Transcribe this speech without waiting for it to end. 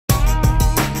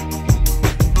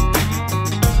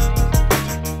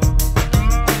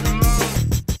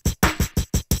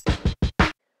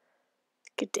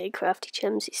G'day crafty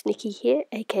chums, it's Nikki here,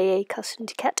 aka Cuss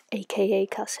and Cat, aka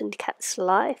Cuss and Cat's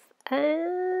Life,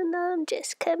 and I'm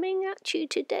just coming at you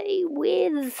today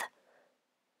with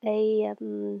a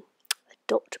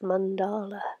dot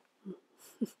mandala.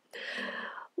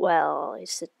 Well,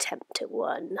 it's an attempt at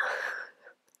one.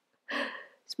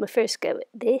 It's my first go at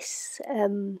this. I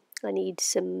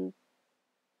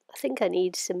think I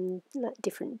need some like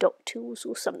different dot tools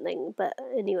or something, but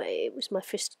anyway, it was my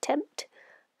first attempt.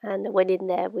 And I went in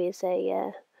there with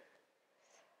a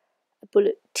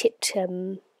bullet-tipped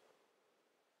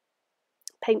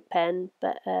paint pen,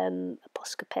 but a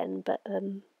Posca pen, but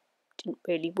didn't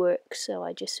really work. So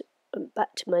I just went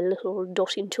back to my little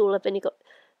dotting tool.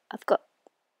 I've got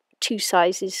two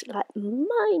sizes, like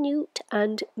minute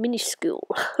and minuscule.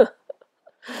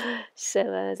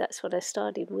 So that's what I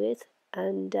started with,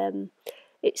 and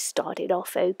it started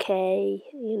off okay,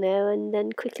 and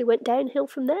then quickly went downhill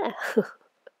from there.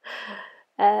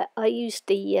 I used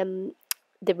the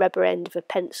rubber end of a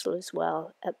pencil as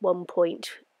well at one point,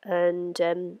 and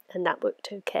that worked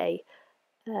okay.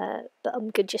 But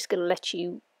I'm just going to let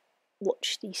you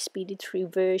watch the speeded through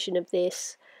version of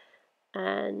this,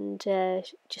 and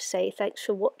just say thanks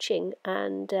for watching.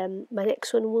 And my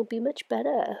next one will be much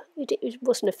better. It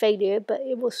wasn't a failure, but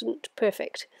it wasn't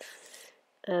perfect.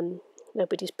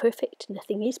 Nobody's perfect.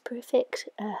 Nothing is perfect.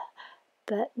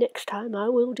 But next time I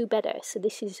will do better. So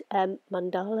this is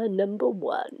mandala number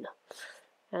 1.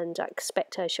 And I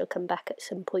expect I shall come back at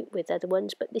some point with other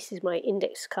ones. But this is my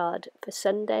index card for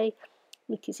Sunday.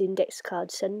 Nikki's index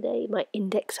card Sunday. My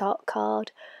index art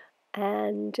card.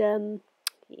 And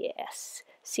yes.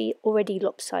 See, already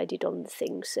lopsided on the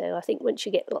thing. So I think once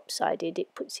you get lopsided,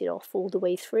 it puts it off all the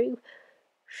way through.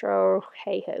 So,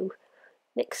 hey-ho.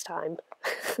 Next time.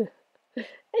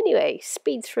 Anyway,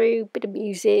 speed through, bit of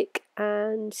music,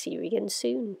 and see you again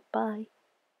soon. Bye.